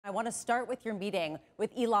I want to start with your meeting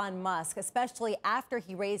with Elon Musk, especially after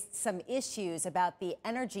he raised some issues about the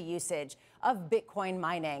energy usage of Bitcoin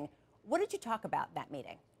mining. What did you talk about in that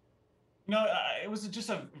meeting? It was just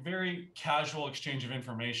a very casual exchange of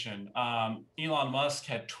information. Elon Musk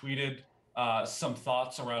had tweeted some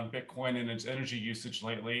thoughts around Bitcoin and its energy usage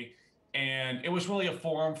lately. And it was really a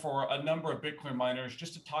forum for a number of Bitcoin miners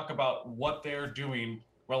just to talk about what they're doing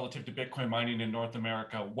relative to Bitcoin mining in North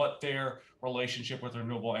America, what their relationship with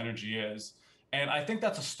renewable energy is. And I think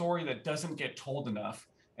that's a story that doesn't get told enough.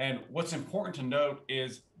 And what's important to note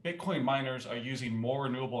is Bitcoin miners are using more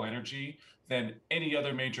renewable energy than any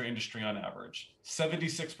other major industry on average.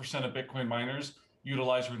 76% of Bitcoin miners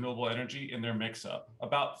utilize renewable energy in their mix-up.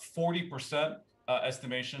 About 40%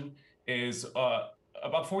 estimation is about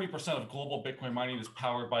 40% of global Bitcoin mining is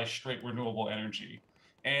powered by straight renewable energy.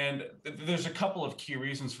 And there's a couple of key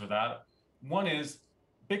reasons for that. One is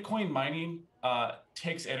Bitcoin mining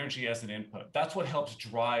takes energy as an input. That's what helps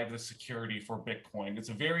drive the security for Bitcoin. It's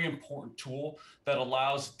a very important tool that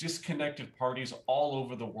allows disconnected parties all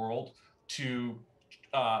over the world to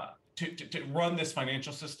run this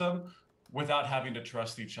financial system without having to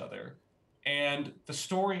trust each other. And the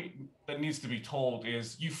story that needs to be told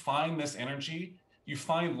is you find this energy, you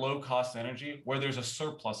find low-cost energy where there's a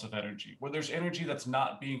surplus of energy, where there's energy that's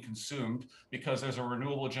not being consumed because there's a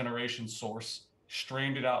renewable generation source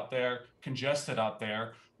stranded out there, congested out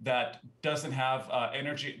there, that doesn't have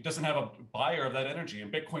energy, doesn't have a buyer of that energy.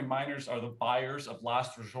 And Bitcoin miners are the buyers of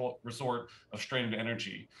last resort of stranded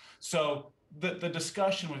energy. So the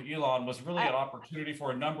discussion with Elon was really an opportunity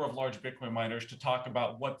for a number of large Bitcoin miners to talk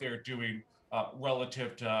about what they're doing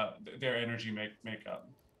relative to their energy makeup.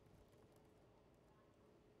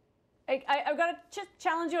 I've got to just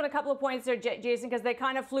challenge you on a couple of points there, Jason, because they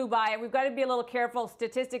kind of flew by. We've got to be a little careful.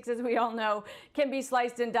 Statistics, as we all know, can be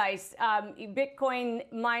sliced and diced. Bitcoin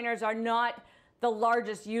miners are not the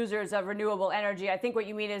largest users of renewable energy. I think what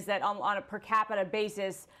you mean is that on a per capita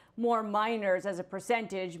basis, more miners as a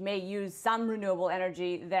percentage may use some renewable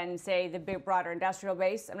energy than, say, the big, broader industrial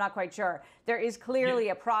base. I'm not quite sure. There is clearly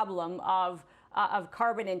a problem of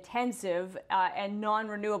carbon-intensive and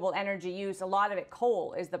non-renewable energy use. A lot of it,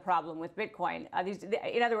 coal, is the problem with Bitcoin.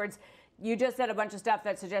 In other words, you just said a bunch of stuff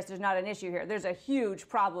that suggests there's not an issue here. There's a huge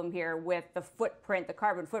problem here with the footprint, the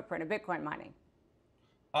carbon footprint of Bitcoin mining.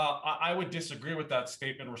 I would disagree with that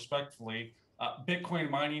statement respectfully. Bitcoin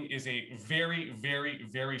mining is a very, very,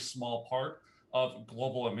 very small part of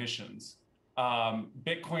global emissions.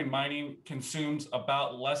 Bitcoin mining consumes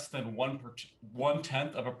about less than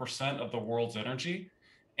 1/10% of the world's energy.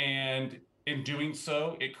 And in doing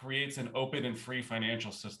so, it creates an open and free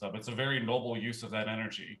financial system. It's a very noble use of that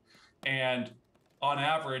energy. And on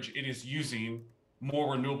average, it is using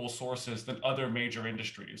more renewable sources than other major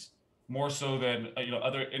industries, more so than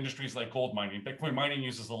other industries like gold mining. Bitcoin mining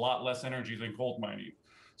uses a lot less energy than gold mining.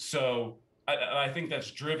 So I think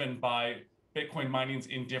that's driven by Bitcoin mining's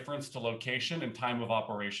indifference to location and time of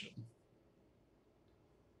operation.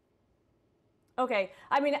 Okay,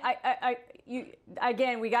 I mean,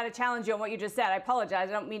 again, we got to challenge you on what you just said. I apologize.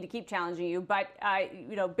 I don't mean to keep challenging you, but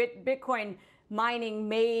Bitcoin mining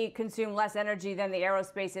may consume less energy than the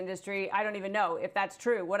aerospace industry. I don't even know if that's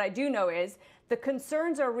true. What I do know is the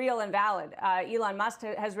concerns are real and valid. Elon Musk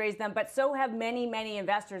has raised them, but so have many, many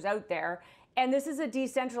investors out there. And this is a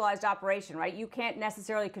decentralized operation, right? You can't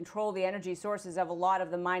necessarily control the energy sources of a lot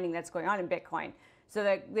of the mining that's going on in Bitcoin. So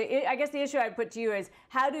I guess the issue I'd put to you is,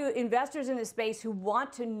 how do investors in the space who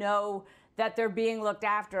want to know that they're being looked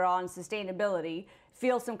after on sustainability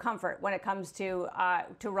feel some comfort when it comes to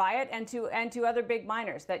Riot and to other big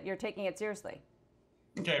miners, that you're taking it seriously?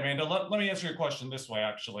 Okay, Amanda, let me answer your question this way,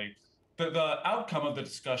 actually. The outcome of the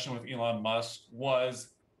discussion with Elon Musk was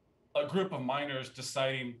a group of miners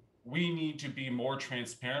deciding we need to be more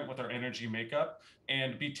transparent with our energy makeup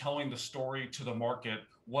and be telling the story to the market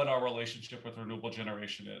what our relationship with renewable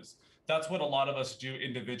generation is. That's what a lot of us do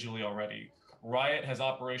individually already. Riot has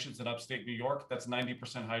operations in upstate New York that's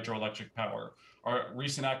 90% hydroelectric power. Our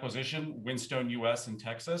recent acquisition, Windstone US in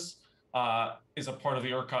Texas, is a part of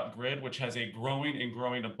the ERCOT grid, which has a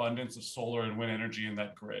growing abundance of solar and wind energy in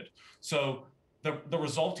that grid. So the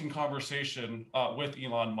resulting conversation with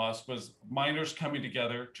Elon Musk was miners coming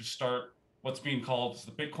together to start what's being called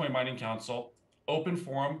the Bitcoin Mining Council, open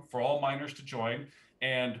forum for all miners to join.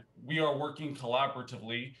 And we are working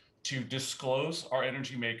collaboratively to disclose our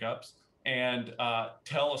energy makeups and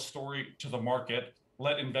tell a story to the market,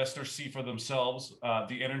 let investors see for themselves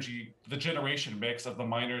the generation mix of the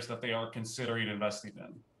miners that they are considering investing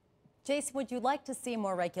in. Jason, would you like to see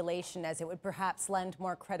more regulation, as it would perhaps lend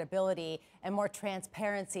more credibility and more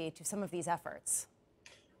transparency to some of these efforts?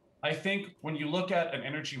 I think when you look at an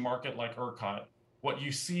energy market like ERCOT, what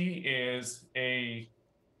you see is a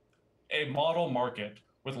model market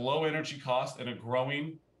with low energy costs and a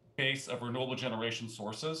growing base of renewable generation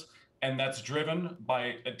sources. And that's driven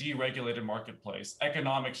by a deregulated marketplace.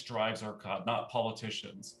 Economics drives ERCOT, not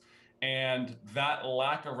politicians. And that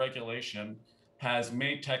lack of regulation has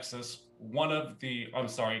made Texas the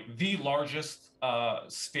largest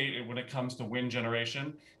state when it comes to wind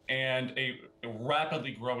generation and a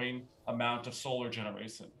rapidly growing amount of solar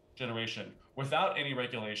generation. Without any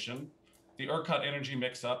regulation, the ERCOT energy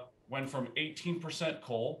mix-up went from 18%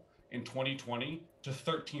 coal in 2020 to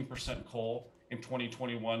 13% coal in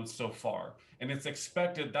 2021 so far. And it's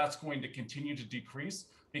expected that's going to continue to decrease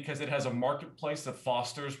because it has a marketplace that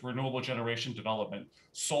fosters renewable generation development.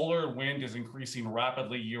 Solar and wind is increasing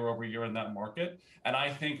rapidly year over year in that market. And I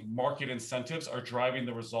think market incentives are driving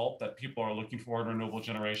the result that people are looking for in renewable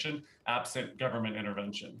generation, absent government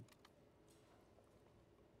intervention.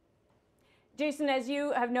 Jason, as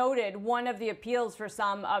you have noted, one of the appeals for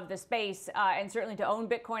some of the space, and certainly to own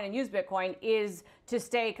Bitcoin and use Bitcoin, is to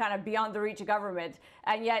stay kind of beyond the reach of government.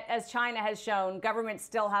 And yet, as China has shown, governments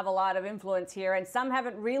still have a lot of influence here, and some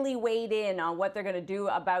haven't really weighed in on what they're going to do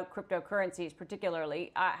about cryptocurrencies,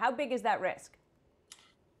 particularly. How big is that risk?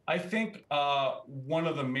 I think one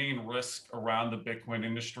of the main risks around the Bitcoin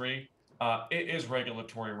industry is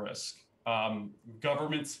regulatory risk.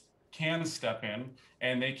 Governments can step in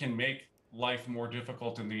and they can make life more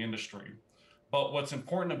difficult in the industry. But what's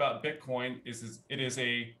important about Bitcoin is it is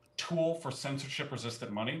a tool for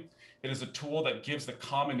censorship-resistant money. It is a tool that gives the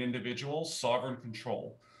common individual sovereign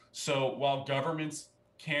control. So while governments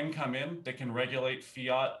can come in, they can regulate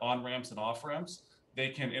fiat on-ramps and off-ramps, they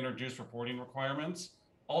can introduce reporting requirements.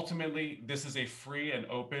 Ultimately, this is a free and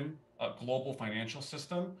open global financial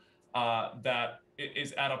system that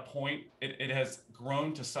is at a point, it has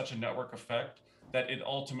grown to such a network effect that it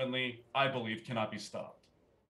ultimately, I believe, cannot be stopped.